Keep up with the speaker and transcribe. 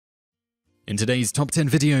In today's Top 10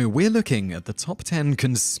 video, we're looking at the top 10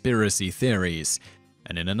 conspiracy theories.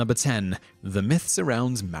 And in at number 10, the myths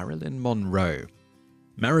around Marilyn Monroe.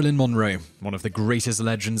 Marilyn Monroe, one of the greatest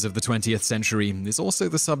legends of the 20th century, is also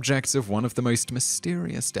the subject of one of the most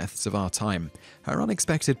mysterious deaths of our time. Her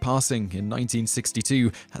unexpected passing in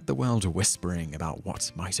 1962 had the world whispering about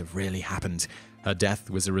what might have really happened. Her death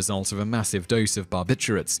was a result of a massive dose of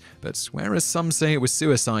barbiturates, but whereas some say it was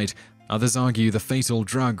suicide, others argue the fatal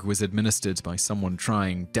drug was administered by someone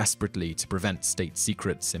trying desperately to prevent state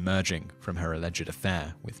secrets emerging from her alleged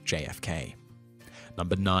affair with JFK.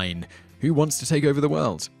 Number 9. Who wants to take over the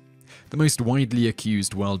world? The most widely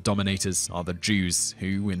accused world dominators are the Jews,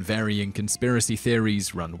 who, in varying conspiracy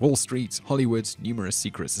theories, run Wall Street, Hollywood, numerous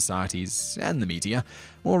secret societies, and the media.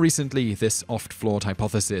 More recently, this oft-flawed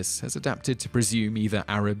hypothesis has adapted to presume either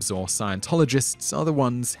Arabs or Scientologists are the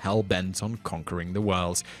ones hell-bent on conquering the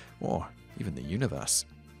world, or even the universe.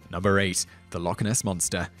 Number 8. The Loch Ness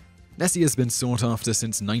Monster. Nessie has been sought after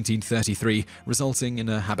since 1933, resulting in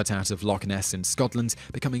a habitat of Loch Ness in Scotland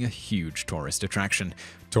becoming a huge tourist attraction.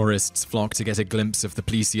 Tourists flock to get a glimpse of the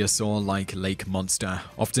plesiosaur-like lake monster,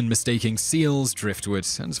 often mistaking seals, driftwood,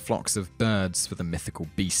 and flocks of birds for the mythical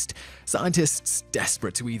beast. Scientists,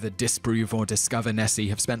 desperate to either disprove or discover Nessie,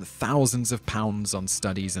 have spent thousands of pounds on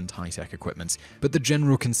studies and high-tech equipment, but the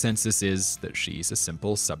general consensus is that she's a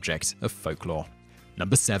simple subject of folklore.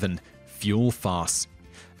 Number 7. Fuel Farce.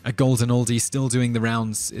 A golden oldie still doing the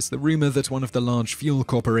rounds is the rumor that one of the large fuel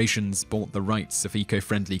corporations bought the rights of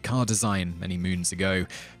eco-friendly car design many moons ago.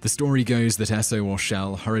 The story goes that Esso or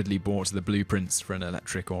Shell hurriedly bought the blueprints for an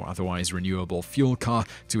electric or otherwise renewable fuel car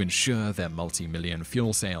to ensure their multi-million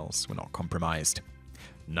fuel sales were not compromised.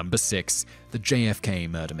 Number 6. The JFK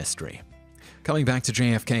Murder Mystery. Coming back to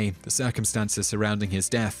JFK, the circumstances surrounding his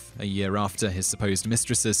death, a year after his supposed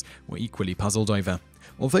mistresses, were equally puzzled over.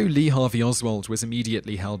 Although Lee Harvey Oswald was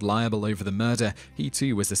immediately held liable over the murder, he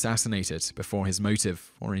too was assassinated before his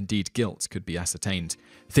motive, or indeed guilt, could be ascertained.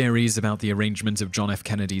 Theories about the arrangement of John F.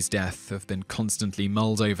 Kennedy's death have been constantly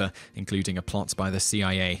mulled over, including a plot by the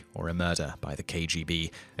CIA or a murder by the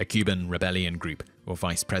KGB, a Cuban rebellion group, or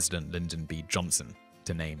Vice President Lyndon B. Johnson,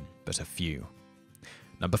 to name but a few.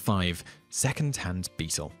 Number 5. Second-hand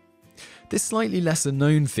Beatle. This slightly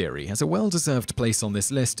lesser-known theory has a well-deserved place on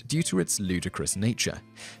this list due to its ludicrous nature.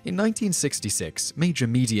 In 1966, major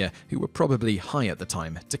media, who were probably high at the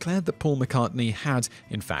time, declared that Paul McCartney had,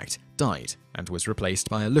 in fact, died, and was replaced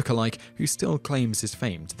by a lookalike who still claims his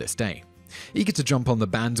fame to this day. Eager to jump on the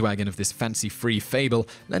bandwagon of this fancy-free fable,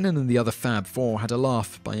 Lennon and the other Fab Four had a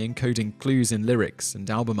laugh by encoding clues in lyrics and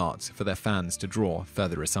album art for their fans to draw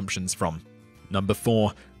further assumptions from. Number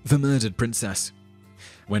 4. The Murdered Princess.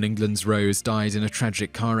 When England's Rose died in a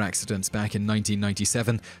tragic car accident back in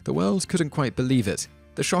 1997, the world couldn't quite believe it.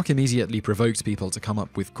 The shock immediately provoked people to come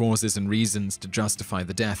up with causes and reasons to justify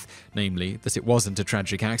the death, namely that it wasn't a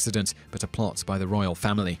tragic accident, but a plot by the royal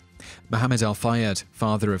family. Mohammed Al-Fayed,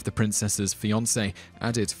 father of the princess's fiancé,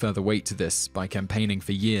 added further weight to this by campaigning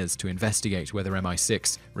for years to investigate whether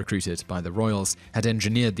MI6, recruited by the royals, had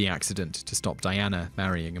engineered the accident to stop Diana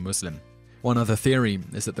marrying a Muslim. One other theory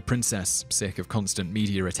is that the princess, sick of constant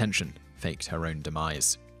media attention, faked her own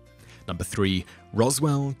demise. Number 3.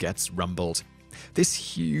 Roswell gets rumbled. This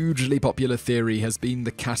hugely popular theory has been the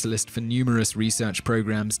catalyst for numerous research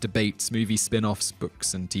programs, debates, movie spin-offs,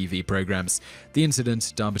 books, and TV programs. The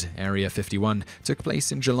incident, dubbed Area 51, took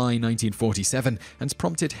place in July 1947 and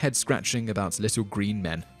prompted head-scratching about little green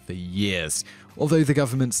men for years, although the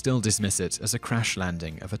government still dismiss it as a crash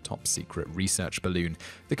landing of a top-secret research balloon.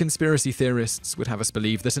 The conspiracy theorists would have us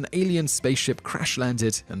believe that an alien spaceship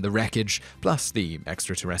crash-landed and the wreckage, plus the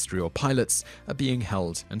extraterrestrial pilots, are being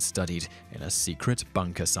held and studied in a secret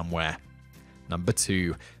bunker somewhere. Number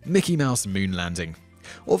 2. Mickey Mouse moon landing.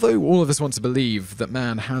 Although all of us want to believe that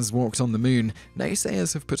man has walked on the moon,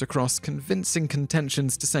 naysayers have put across convincing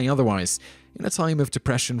contentions to say otherwise. In a time of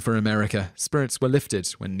depression for America, spirits were lifted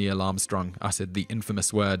when Neil Armstrong uttered the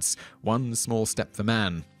infamous words, "One small step for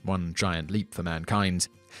man, one giant leap for mankind."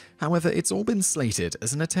 However, it's all been slated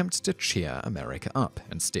as an attempt to cheer America up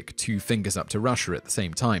and stick two fingers up to Russia at the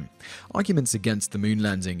same time. Arguments against the moon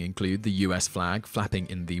landing include the US flag flapping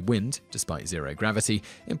in the wind despite zero gravity,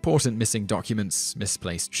 important missing documents,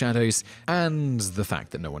 misplaced shadows, and the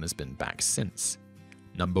fact that no one has been back since.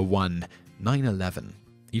 Number 1. 9/11.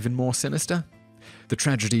 Even more sinister? The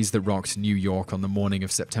tragedies that rocked New York on the morning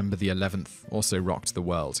of September the 11th also rocked the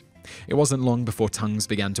world. It wasn't long before tongues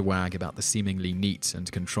began to wag about the seemingly neat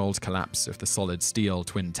and controlled collapse of the solid steel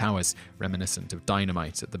twin towers, reminiscent of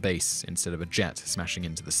dynamite at the base instead of a jet smashing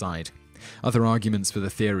into the side. Other arguments for the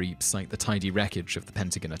theory cite the tidy wreckage of the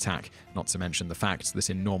Pentagon attack, not to mention the fact that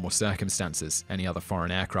in normal circumstances, any other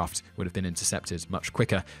foreign aircraft would have been intercepted much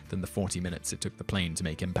quicker than the 40 minutes it took the plane to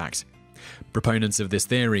make impact. Proponents of this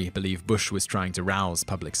theory believe Bush was trying to rouse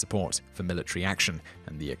public support for military action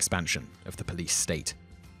and the expansion of the police state.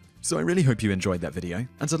 So I really hope you enjoyed that video,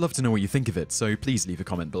 and I'd love to know what you think of it, so please leave a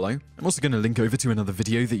comment below. I'm also going to link over to another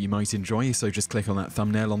video that you might enjoy, so just click on that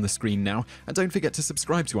thumbnail on the screen now, and don't forget to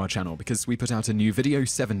subscribe to our channel because we put out a new video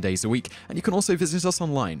 7 days a week, and you can also visit us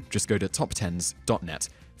online. Just go to TopTenz.net.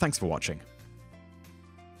 Thanks for watching.